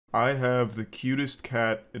I have the cutest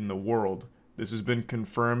cat in the world. This has been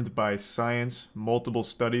confirmed by science. Multiple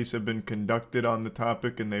studies have been conducted on the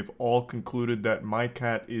topic, and they've all concluded that my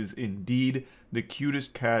cat is indeed the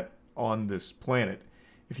cutest cat on this planet.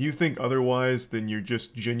 If you think otherwise, then you're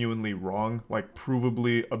just genuinely wrong, like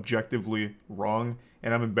provably, objectively wrong,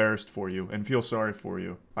 and I'm embarrassed for you and feel sorry for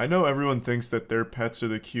you. I know everyone thinks that their pets are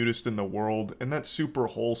the cutest in the world, and that's super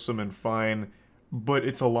wholesome and fine, but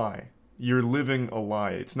it's a lie. You're living a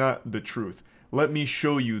lie. It's not the truth. Let me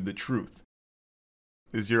show you the truth.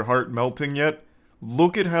 Is your heart melting yet?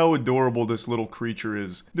 Look at how adorable this little creature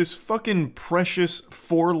is. This fucking precious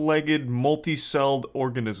four-legged multi-celled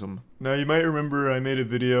organism. Now you might remember I made a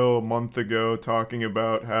video a month ago talking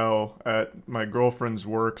about how at my girlfriend's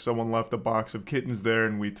work someone left a box of kittens there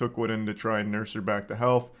and we took one in to try and nurse her back to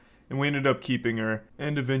health, and we ended up keeping her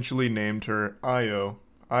and eventually named her Io.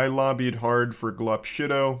 I lobbied hard for Glup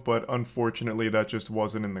Shitto, but unfortunately that just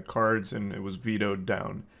wasn't in the cards and it was vetoed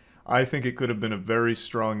down. I think it could have been a very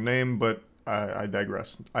strong name, but I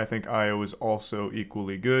digress. I think Io is also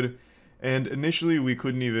equally good. And initially we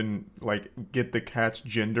couldn't even, get the cat's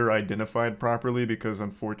gender identified properly because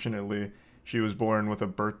unfortunately she was born with a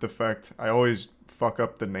birth defect. I always fuck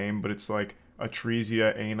up the name, but it's like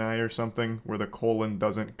atresia ani or something, where the colon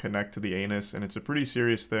doesn't connect to the anus, and it's a pretty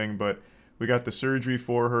serious thing, but we got the surgery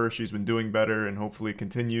for her. She's been doing better and hopefully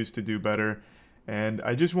continues to do better. And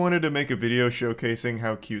I just wanted to make a video showcasing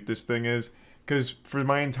how cute this thing is. Because for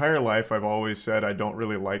my entire life, I've always said I don't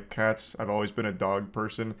really like cats. I've always been a dog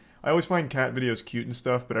person. I always find cat videos cute and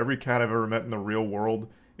stuff, but every cat I've ever met in the real world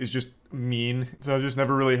is just mean. So I've just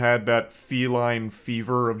never really had that feline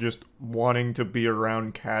fever of just wanting to be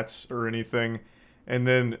around cats or anything. And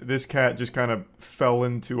then this cat just kind of fell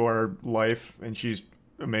into our life, and she's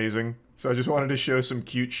amazing. So I just wanted to show some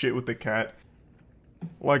cute shit with the cat.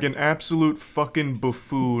 Like an absolute fucking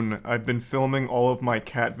buffoon, I've been filming all of my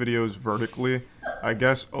cat videos vertically. I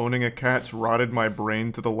guess owning a cat's rotted my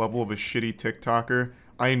brain to the level of a shitty TikToker.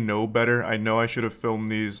 I know better. I know I should have filmed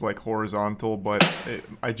these like horizontal, but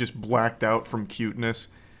I just blacked out from cuteness.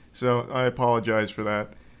 So I apologize for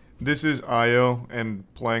that. This is Io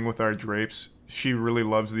and playing with our drapes. She really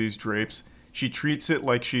loves these drapes. She treats it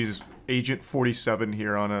like she's Agent 47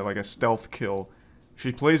 here on a stealth kill.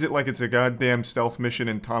 She plays it like it's a goddamn stealth mission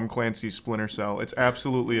in Tom Clancy's Splinter Cell. It's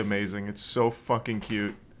absolutely amazing. It's so fucking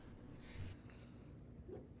cute.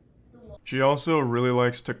 She also really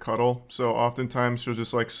likes to cuddle, so oftentimes she'll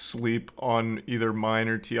just sleep on either mine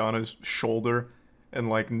or Tiana's shoulder and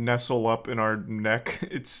nestle up in our neck.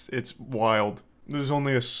 It's wild. This is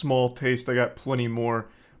only a small taste, I got plenty more.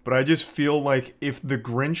 But I just feel like if the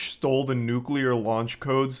Grinch stole the nuclear launch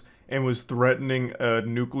codes and was threatening a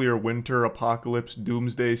nuclear winter apocalypse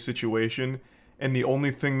doomsday situation, and the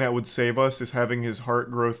only thing that would save us is having his heart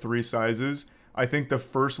grow 3 sizes, I think the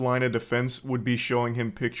first line of defense would be showing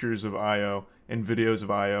him pictures of Io and videos of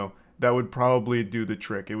Io. That would probably do the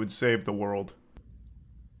trick. It would save the world.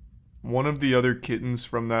 One of the other kittens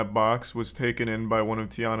from that box was taken in by one of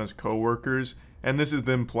Tiana's coworkers, and this is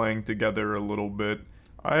them playing together a little bit.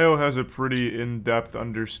 Io has a pretty in-depth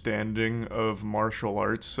understanding of martial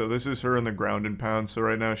arts, so this is her in the ground and pound, so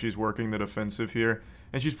right now she's working the defensive here.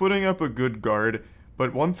 And she's putting up a good guard,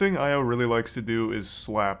 but one thing Io really likes to do is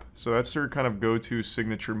slap, so that's her kind of go-to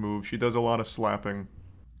signature move. She does a lot of slapping.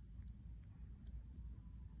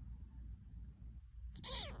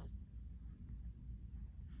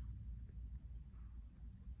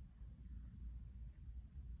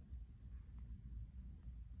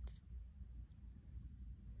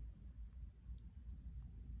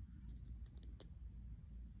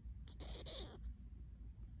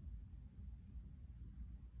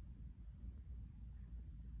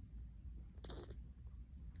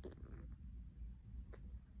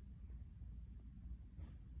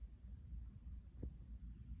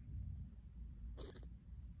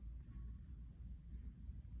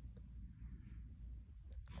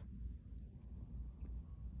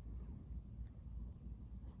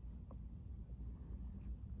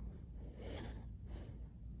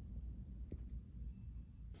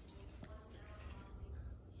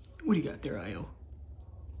 What do you got there, Io?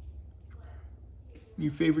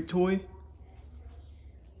 Your favorite toy?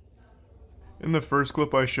 In the first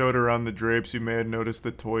clip I showed her on the drapes, you may have noticed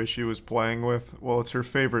the toy she was playing with. Well, it's her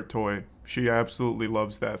favorite toy. She absolutely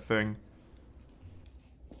loves that thing.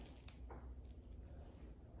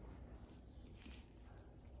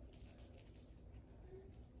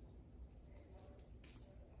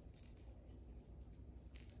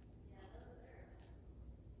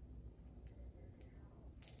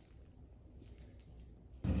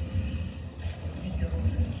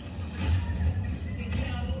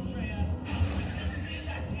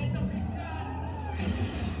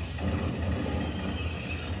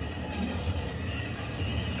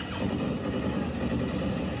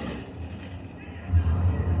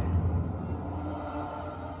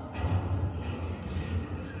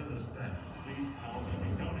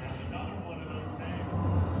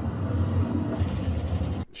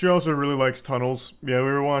 She also really likes tunnels. Yeah, we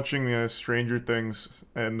were watching Stranger Things,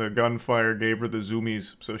 and the gunfire gave her the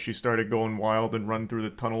zoomies, so she started going wild and run through the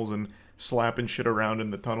tunnels and slapping shit around in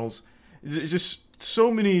the tunnels. It's just so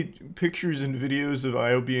many pictures and videos of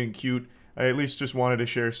Io being cute. I at least just wanted to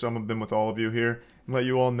share some of them with all of you here and let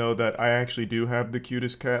you all know that I actually do have the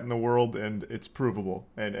cutest cat in the world, and it's provable.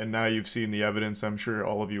 And now you've seen the evidence. I'm sure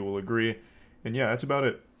all of you will agree. And yeah, that's about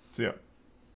it. So yeah.